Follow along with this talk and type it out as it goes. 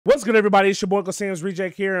What's good, everybody? It's your boy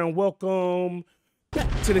UncleSamsReject here, and welcome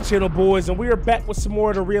back to the channel, boys. And we are back with some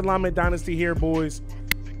more of the Realignment Dynasty here, boys,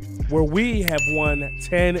 where we have won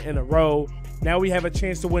 10 in a row. Now we have a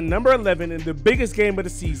chance to win number 11 in the biggest game of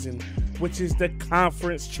the season, which is the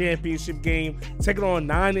conference championship game, taking on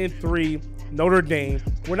 9-3 Notre Dame.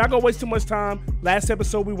 We're not gonna waste too much time. Last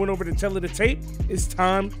episode we went over the tail of the tape. It's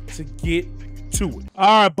time to get to it.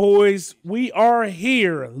 All right, boys, we are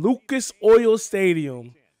here, Lucas Oil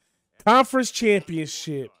Stadium, conference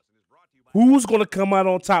championship. Who's gonna come out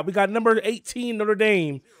on top? We got number 18 Notre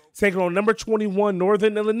Dame taking on number 21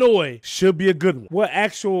 Northern Illinois. Should be a good one. What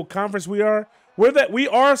actual conference we are? We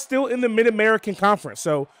are still in the Mid-American Conference,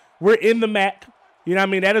 so we're in the MAC. You know what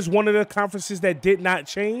I mean? That is one of the conferences that did not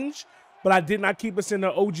change, but I did not keep us in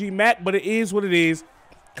the OG MAC, but it is what it is.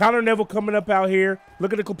 Connor Neville coming up out here,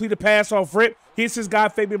 looking to complete a pass off rip. Hits his guy,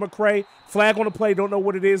 Fabian McCray. Flag on the play. Don't know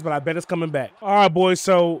what it is, but I bet it's coming back. All right, boys.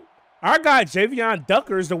 So our guy, Javion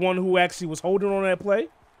Ducker, is the one who actually was holding on that play.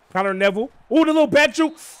 Connor Neville. Ooh, the little back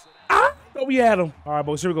juke. Ah, no, we had him. All right,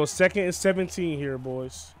 boys. Here we go. 2nd and 17 here,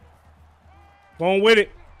 boys. Going with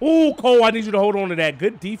it. Ooh, Cole, I need you to hold on to that.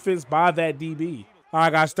 Good defense by that DB. All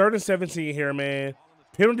right, guys. 3rd and 17 here, man.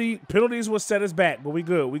 Penalties will set us back, but we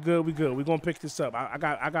good. We good. We're gonna pick this up. I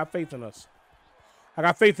got faith in us. I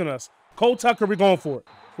got faith in us. Cole Tucker, we're going for it.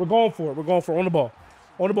 We're going for it. We're going for it. On the ball.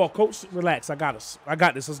 On the ball. Coach, relax. I got us. I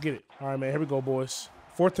got this. Let's get it. All right, man. Here we go, boys.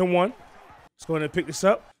 4th and 1. Let's go ahead and pick this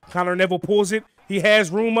up. Connor Neville pulls it. He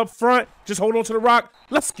has room up front. Just hold on to the rock.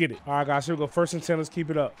 Let's get it. All right, guys. Here we go. 1st and 10. Let's keep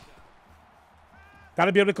it up. Got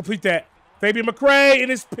to be able to complete that. Fabian McCray,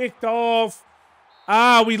 and it's picked off.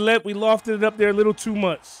 Ah, we lofted it up there a little too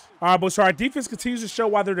much. All right, but so our defense continues to show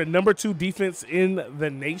why they're the number 2 defense in the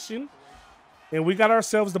nation. And we got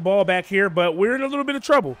ourselves the ball back here, but we're in a little bit of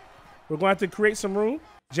trouble. We're going to have to create some room.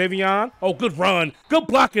 Javion. Oh, good run. Good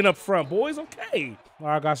blocking up front, boys. Okay. All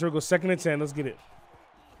right, guys, here we go. 2nd and 10. Let's get it.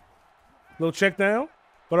 Little check down.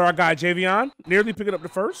 But our guy, Javion, nearly picking up the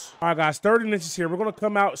first. All right, guys, 30 inches here. We're going to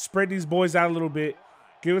come out, spread these boys out a little bit.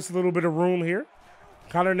 Give us a little bit of room here.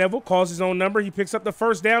 Connor Neville calls his own number. He picks up the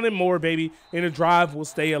 1st down and more, baby. And the drive will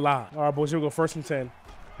stay alive. All right, boys, here we go. 1st and 10.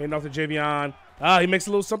 Handing off to Javion. He makes a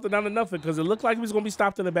little something out of nothing because it looked like he was going to be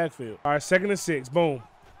stopped in the backfield. All right, 2nd and 6. Boom.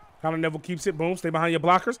 Connor Neville keeps it. Boom. Stay behind your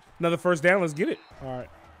blockers. Another 1st down. Let's get it. All right.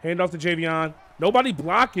 Hand off to Javion. Nobody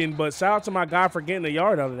blocking, but shout out to my guy for getting a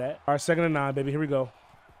yard out of that. All right, 2nd and 9, baby. Here we go.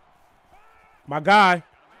 My guy,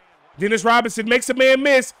 Dennis Robinson, makes a man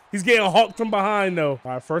miss. He's getting hawked from behind, though.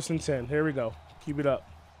 All right, 1st and 10. Here we go. Keep it up.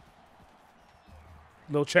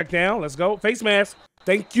 Little check down. Let's go. Face mask.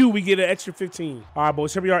 Thank you. We get an extra 15. All right,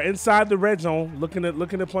 boys. Here we are inside the red zone. Looking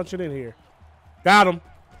to punch it in here. Got him.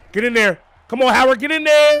 Get in there. Come on, Howard. Get in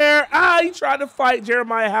there. He tried to fight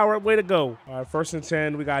Jeremiah Howard. Way to go. All right, 1st and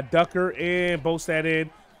 10. We got Ducker and boast that in.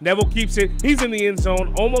 Neville keeps it. He's in the end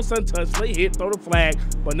zone. Almost untouched. They hit. Throw the flag.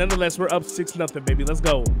 But nonetheless, we're up 6-0, baby. Let's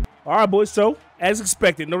go. All right, boys. So, as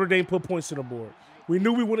expected, Notre Dame put points on the board. We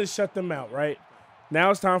knew we wouldn't shut them out, right? Now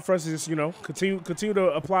it's time for us to just, continue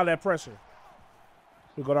to apply that pressure.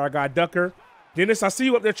 We go to our guy, Ducker. Dennis, I see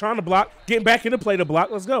you up there trying to block. Getting back into play to block.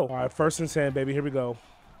 Let's go. All right, 1st and 10, baby. Here we go.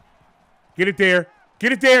 Get it there.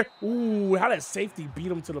 Get it there. Ooh, how that safety beat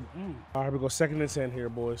him to the... All right, here we go. 2nd and 10 here,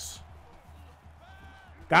 boys.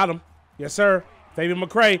 Got him. Yes, sir. Fabian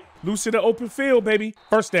McCray. Loose in the open field, baby.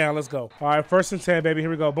 1st down. Let's go. All right, 1st and 10, baby. Here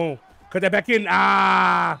we go. Boom. Cut that back in.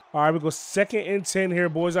 All right, we go 2nd and 10 here,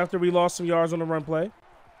 boys, after we lost some yards on the run play.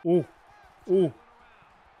 Ooh. We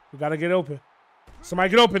got to get open. Somebody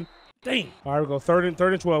get open. Dang. All right, we go 3rd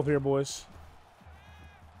and 12 here, boys.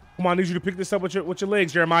 Come on, I need you to pick this up with your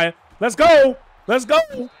legs, Jeremiah. Let's go. Let's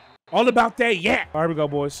go. All about that, yeah. All right, we go,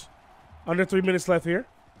 boys. Under 3 minutes left here.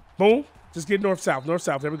 Boom. Just get north-south.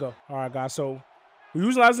 North-south. There we go. All right, guys. So we're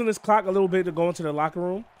utilizing this clock a little bit to go into the locker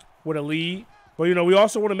room with a lead. But, we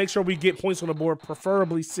also want to make sure we get points on the board,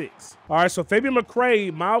 preferably 6. All right, so Fabian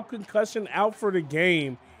McCray, mild concussion, out for the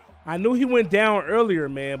game. I knew he went down earlier,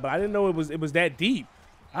 man, but I didn't know it was that deep.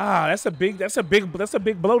 That's a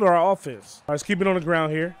big blow to our offense. All right, let's keep it on the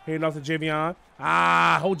ground here. Heading off to Javion.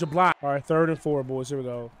 Hold your block. All right, 3rd and 4, boys. Here we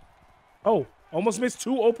go. Oh, almost missed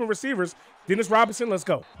 2 open receivers. Dennis Robinson, let's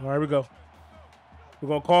go. All right, here we go. We're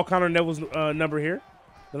going to call Connor Neville's number here.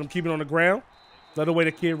 Let him keep it on the ground. Love the way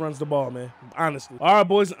the kid runs the ball, man. Honestly. All right,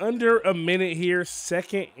 boys. Under a minute here.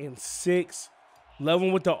 2nd and 6.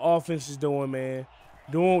 Loving what the offense is doing, man.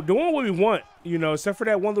 Doing what we want, except for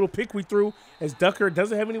that one little pick we threw as Ducker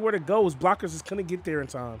doesn't have anywhere to go. His blockers just couldn't get there in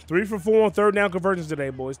time. 3 for 4 on 3rd down conversions today,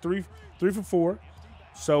 boys. 3 for 4.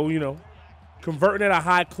 So, converting at a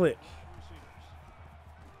high clip.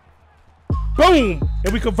 Boom!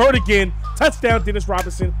 And we convert again. Touchdown, Dennis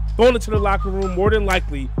Robinson. Going into the locker room, more than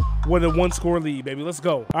likely, with a 1-score lead, baby. Let's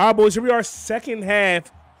go. All right, boys, here we are, second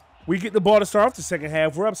half. We get the ball to start off the second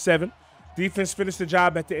half. We're up 7. Defense finished the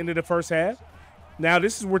job at the end of the first half. Now,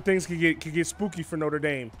 this is where things can get spooky for Notre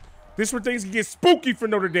Dame. This is where things can get spooky for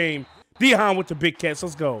Notre Dame. Deion with the big cats.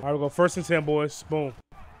 Let's go. All right, we'll go 1st and 10, boys. Boom.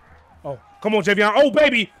 Oh, come on, Javion. Oh,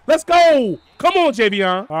 baby. Let's go. Come on,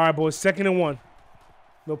 Javion. All right, boys. 2nd and 1.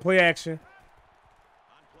 No play action.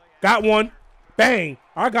 Got one. Bang.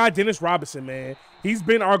 Our guy, Dennis Robinson, man. He's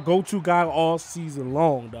been our go-to guy all season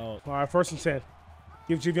long, dog. All right, 1st and 10.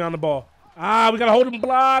 Give Javion the ball. We got to hold him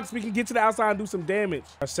blocks. We can get to the outside and do some damage.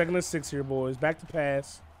 Our 2nd and 6 here, boys. Back to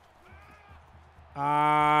pass.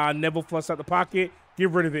 Neville flushed out the pocket. Get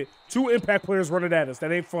rid of it. 2 impact players running at us.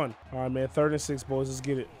 That ain't fun. All right, man. 3rd and 6, boys. Let's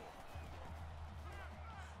get it.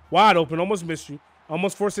 Wide open. Almost missed you.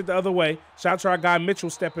 Almost forced it the other way. Shout out to our guy Mitchell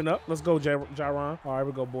stepping up. Let's go, Jaron. All right, here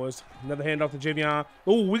we go, boys. Another handoff to Javion.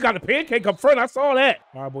 Ooh, we got a pancake up front. I saw that.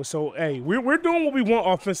 All right, boys. So, hey, we're doing what we want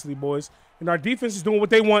offensively, boys. And our defense is doing what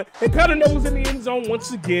they want. And Connor knows in the end zone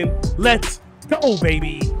once again. Let's go,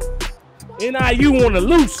 baby. NIU on the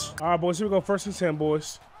loose. All right, boys. Here we go. 1st and 10,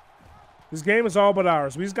 boys. This game is all but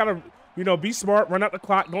ours. We just got to, be smart. Run out the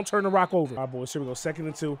clock. Don't turn the rock over. All right, boys. Here we go. 2nd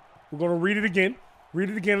and 2. We're going to read it again. Read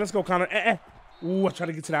it again. Let's go, Connor. Ooh, I try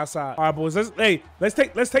to get to the outside. All right, boys. Let's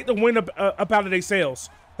take the win up out of their sails.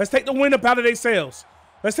 Let's take the win up out of their sails.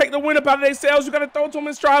 Let's take the win up out of their sails. You got to throw it to him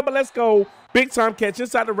in stride, but let's go. Big time catch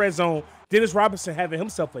inside the red zone. Dennis Robinson having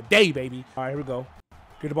himself a day, baby. All right, here we go.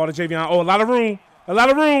 Get the ball to Javion. Oh, a lot of room. A lot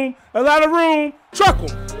of room. A lot of room. Truck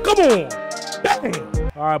him. Come on.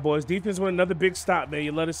 Bang. All right, boys. Defense with another big stop, man.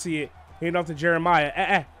 You let us see it. Hand off to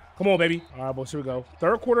Jeremiah. Come on, baby. All right, boys. Here we go.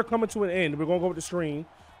 3rd quarter coming to an end. We're gonna go with the screen.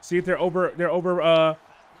 See if they're over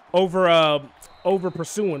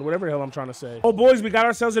pursuing, whatever the hell I'm trying to say. Oh, boys, we got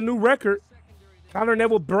ourselves a new record. Connor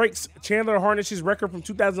Neville breaks Chandler Harnish's record from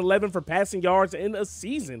 2011 for passing yards in a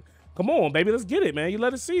season. Come on, baby, let's get it, man. You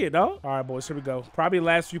let us see it, dog. All right, boys, here we go. Probably the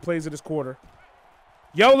last few plays of this quarter.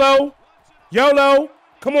 YOLO. YOLO.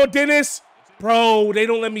 Come on, Dennis. Bro, they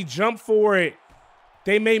don't let me jump for it.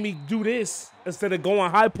 They made me do this instead of going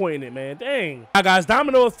high pointing it, man. Dang. All right, guys,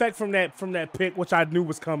 domino effect from that pick, which I knew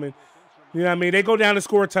was coming. You know what I mean? They go down and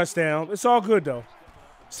score a touchdown. It's all good, though.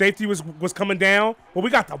 Safety was coming down, but we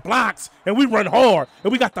got the blocks, and we run hard,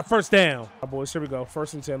 and we got the 1st down. All right, boys, here we go.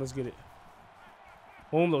 1st and 10. Let's get it.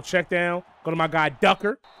 Boom, little check down. Go to my guy,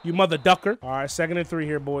 Ducker. You mother Ducker. All right, 2nd and 3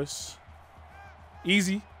 here, boys.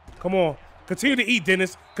 Easy. Come on. Continue to eat,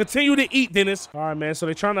 Dennis. Continue to eat, Dennis. All right, man. So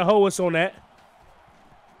they're trying to hoe us on that.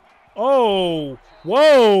 Oh,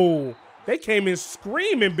 whoa. They came in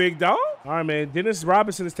screaming, big dog. All right, man. Dennis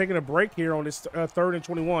Robinson is taking a break here on this 3rd and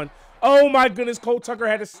 21. Oh, my goodness. Cole Tucker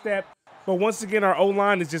had a step. But once again, our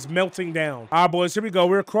O-line is just melting down. All right, boys. Here we go.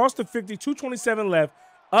 We're across the 50. 2:27 left.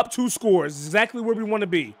 Up 2 scores. Exactly where we want to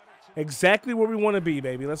be. Exactly where we want to be,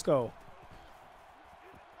 baby. Let's go.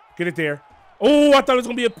 Get it there. Oh, I thought it was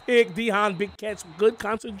going to be a pick. Deion, big catch. Good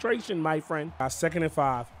concentration, my friend. 2nd and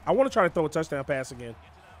 5. I want to try to throw a touchdown pass again.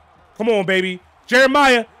 Come on, baby.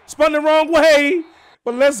 Jeremiah spun the wrong way.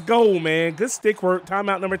 But let's go, man. Good stick work.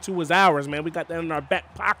 Timeout number 2 is ours, man. We got that in our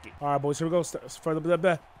back pocket. All right, boys. Here we go.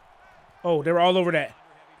 Further. Oh, they were all over that.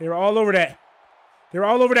 They were all over that. They were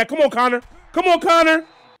all over that. Come on, Connor. Come on, Connor.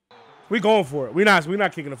 We going for it. We're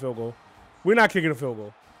not kicking a field goal. We're not kicking a field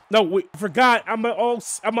goal. No, we forgot. I'm an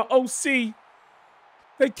OC.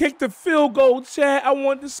 They kicked the field goal, Chad. I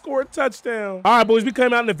wanted to score a touchdown. All right, boys. We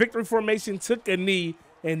came out in the victory formation, took a knee,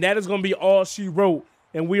 and that is going to be all she wrote.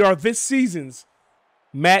 And we are this season's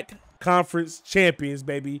MAC Conference champions,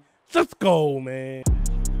 baby. Let's go, man.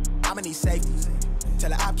 I'm going to need safety.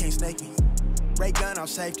 Tell her I can't snake me. Ray gun on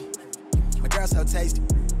safety. My girl so tasty.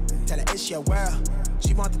 Tell her it's your world.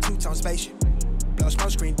 She want the 2-tone spaceship. Blow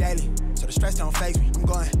smoke screen daily, so the stress don't faze me. I'm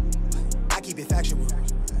going, I keep it factual.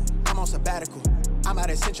 I'm on sabbatical. I'm out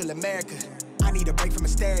in Central America. I need a break from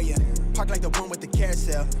hysteria. Park like the one with the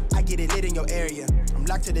carousel. I get it lit in your area. I'm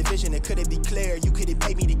locked to the vision, it couldn't be clear. You couldn't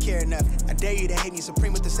pay me to care enough. I dare you to hate me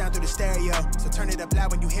supreme with the sound through the stereo. So turn it up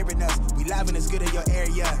loud when you hearing us. We live and it's good in your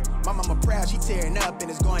area. My mama proud, she tearing up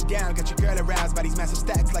and it's going down. Got your girl aroused by these massive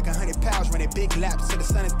stacks like 100 pounds. Running big laps till the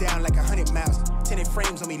sun is down like 100 miles. Tinted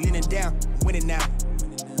frames on me leaning down. I'm winning now.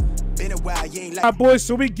 Been a while, you ain't like. All right, boys,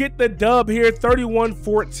 so we get the dub here,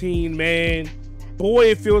 31-14, man.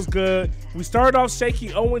 Boy, it feels good. We started off shaky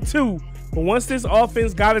 0-2, but once this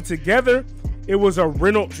offense got it together, it was a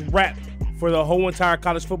Reynolds wrap for the whole entire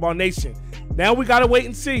college football nation. Now we gotta wait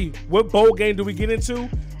and see what bowl game do we get into.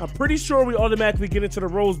 I'm pretty sure we automatically get into the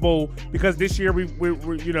Rose Bowl because this year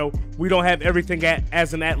we don't have everything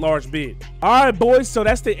as an at-large bid. All right, boys. So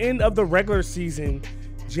that's the end of the regular season.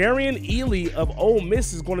 Jarian Ealy of Ole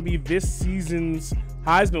Miss is going to be this season's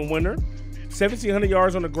Heisman winner. 1,700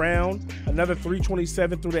 yards on the ground, another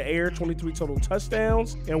 327 through the air, 23 total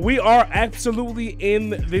touchdowns. And we are absolutely in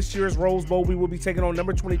this year's Rose Bowl. We will be taking on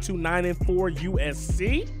number 22, 9-4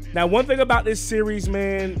 USC. Now, one thing about this series,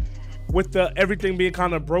 man, with everything being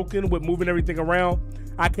kind of broken, with moving everything around,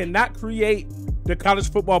 I cannot create the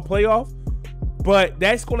college football playoff, but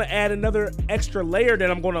that's going to add another extra layer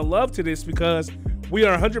that I'm going to love to this because we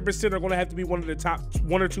are 100% going to have to be one of the top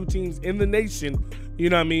 1 or 2 teams in the nation, you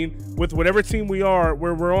know what I mean, with whatever team we are,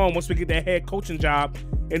 where we're on once we get that head coaching job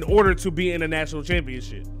in order to be in the national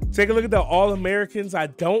championship. Take a look at the All-Americans. I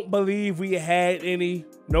don't believe we had any.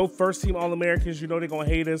 No first-team All-Americans. You know they're going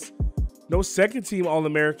to hate us. No second-team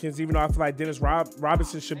All-Americans, even though I feel like Dennis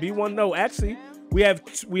Robinson should be one. No, actually, we have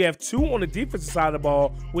 2 on the defensive side of the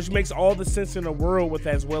ball, which makes all the sense in the world with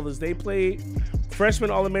as well as they played.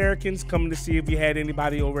 Freshman All-Americans, coming to see if we had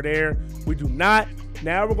anybody over there. We do not.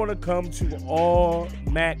 Now we're going to come to all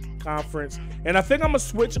MAC conference. And I think I'm going to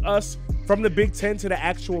switch us from the Big Ten to the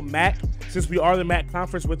actual MAC, since we are the MAC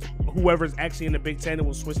conference with whoever's actually in the Big Ten, and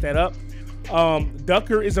we'll switch that up.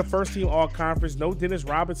 Ducker is a first-team all-conference. No Dennis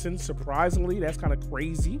Robinson, surprisingly. That's kind of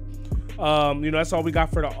crazy. That's all we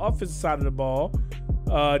got for the offensive side of the ball.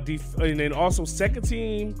 And then also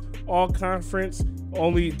second-team all-conference,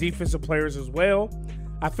 only defensive players as well.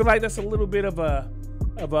 I feel like that's a little bit of a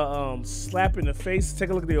slap in the face. Take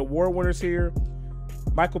a look at the award winners here.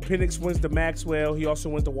 Michael Penix wins the Maxwell. He also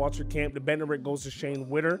wins the Walter Camp. The Benedict goes to Shane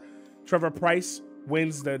Witter. Trevor Price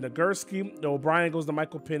wins the Nagurski. The O'Brien goes to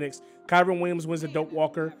Michael Penix. Kyron Williams wins the Doak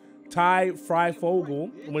Walker. Ty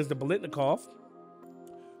Freifogel wins the Bolitnikov.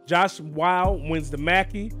 Josh Wow wins the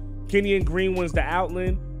Mackey. Kenyon Green wins the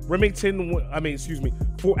Outland.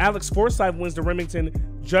 For Alex Forsythe wins the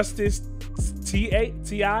Remington. Justice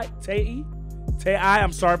T.I.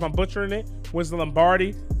 I'm sorry if I'm butchering it. Wins the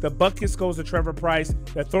Lombardi. The Buckets goes to Trevor Price.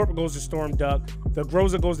 The Thorpe goes to Storm Duck. The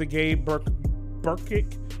Groza goes to Gabe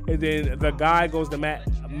Burkick. And then the guy goes to Matt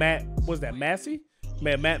Massey?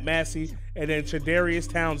 Matt Massey. And then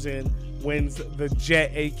Chadarius Townsend wins the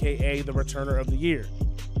Jet, a.k.a. the returner of the year.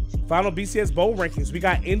 Final BCS Bowl rankings. We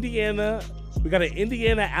got Indiana. We got an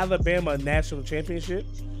Indiana-Alabama national championship.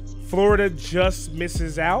 Florida just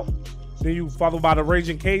misses out. Then you followed by the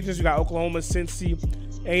Raging Cajuns. You got Oklahoma, Cincy,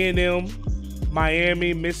 A&M,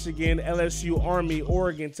 Miami, Michigan, LSU, Army,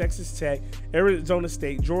 Oregon, Texas Tech, Arizona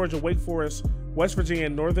State, Georgia, Wake Forest, West Virginia,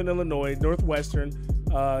 Northern Illinois, Northwestern,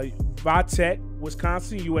 Vatech,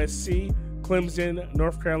 Wisconsin, USC, Clemson,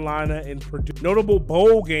 North Carolina, and Purdue. Notable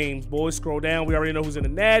bowl games, boys. Scroll down. We already know who's in the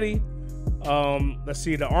Natty. Let's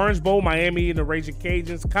see, the Orange Bowl, Miami and the Raging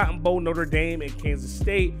Cajuns, Cotton Bowl, Notre Dame and Kansas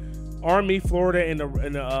State, Army, Florida in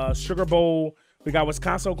the Sugar Bowl. We got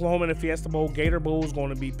Wisconsin, Oklahoma in the Fiesta Bowl. Gator Bowl is going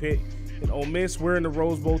to be Pitt and Ole Miss. We're in the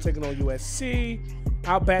Rose Bowl taking on USC.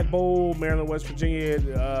 Outback Bowl, Maryland, West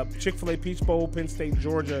Virginia. Chick-fil-A Peach Bowl, Penn State,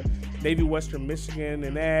 Georgia. Navy, Western Michigan,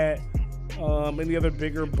 and that. Any other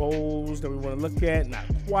bigger bowls that we want to look at? Not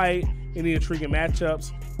quite. Any intriguing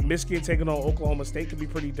matchups? Michigan taking on Oklahoma State could be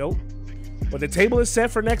pretty dope. But the table is set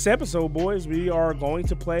for next episode, boys. We are going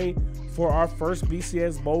to play for our first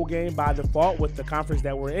BCS bowl game by default with the conference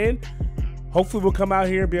that we're in. Hopefully we'll come out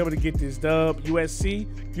here and be able to get this dub.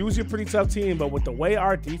 USC, usually a pretty tough team, but with the way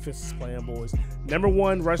our defense is playing, boys, number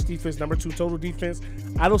 1 rush defense, number 2 total defense,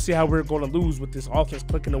 I don't see how we're going to lose with this offense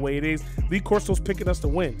clicking the way it is. Lee Corso's picking us to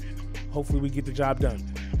win. Hopefully we get the job done.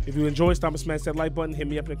 If you enjoyed, stop and smash that like button. Hit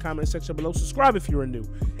me up in the comment section below. Subscribe if you're new.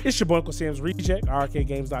 It's your boy UncleSamsReject,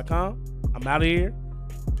 RKGames.com. I'm out of here.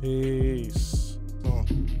 Peace.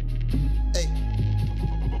 Hey.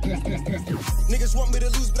 Niggas want me to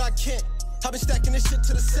lose, but I can't. I've been stacking this shit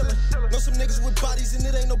to the ceiling. Know some niggas with bodies and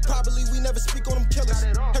it ain't no probably. We never speak on them killers.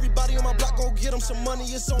 Everybody on my block gon' get them some money.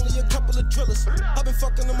 It's only a couple of drillers. I've been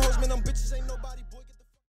fucking them hoes, man. Them bitches ain't nobody. Boy.